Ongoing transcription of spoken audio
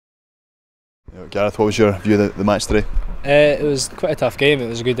Gareth, what was your view of the match today? It was quite a tough game. It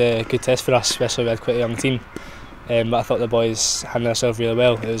was a good test for us, especially we had quite a young team. But I thought the boys handled themselves really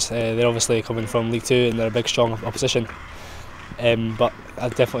well. They're obviously coming from League Two and they're a big, strong opposition. But I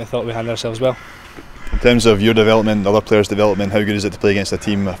definitely thought we handled ourselves well. In terms of your development, other players' development, how good is it to play against a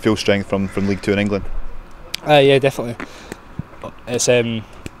team full strength from League Two in England? Yeah, definitely. It's playing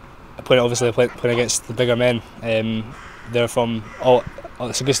against the bigger men. They're from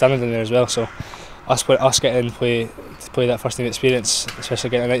it's a good standard in there as well. So us getting to play that first team experience,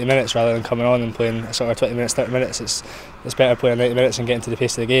 especially getting 90 minutes rather than coming on and playing sort of 20 minutes, 30 minutes. It's better playing 90 minutes and getting to the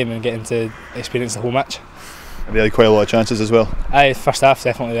pace of the game and getting to experience the whole match. Have you had quite a lot of chances as well? First half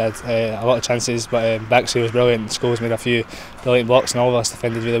definitely had a lot of chances, but Baxley was brilliant. Scholes made a few brilliant blocks and all of us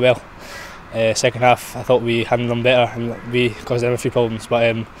defended really well. Second half I thought we handled them better and we caused them a few problems,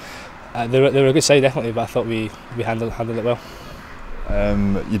 but they were a good side definitely, but I thought we handled it well.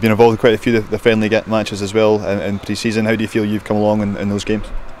 You've been involved in quite a few of the friendly matches as well in pre-season. How do you feel you've come along in those games?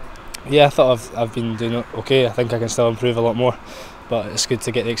 Yeah, I thought I've been doing okay. I think I can still improve a lot more, but it's good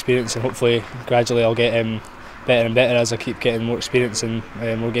to get the experience and hopefully gradually I'll get better and better as I keep getting more experience and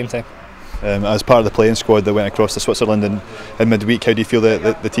more game time. As part of the playing squad that went across to Switzerland in midweek, how do you feel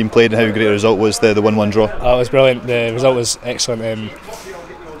that the team played and how great a result was the 1-1 draw? Oh, it was brilliant. The result was excellent.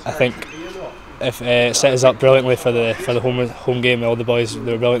 I think it set us up brilliantly for the home game. All the boys,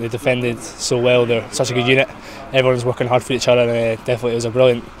 they were brilliant. They defended so well. They're such a good unit. Everyone's working hard for each other, and definitely it was a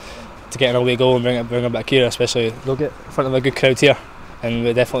brilliant to get an away goal and bring it back here. Especially they'll get in front of a good crowd here, and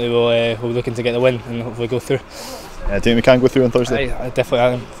we definitely will be looking to get the win and hopefully go through. Do you think we can go through on Thursday? I definitely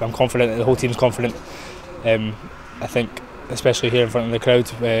am. I'm confident. The whole team's confident. I think, especially here in front of the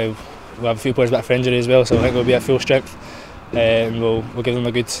crowd, we'll have a few players back for injury as well, so I think we'll be at full strength and we'll give them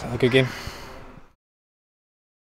a good game.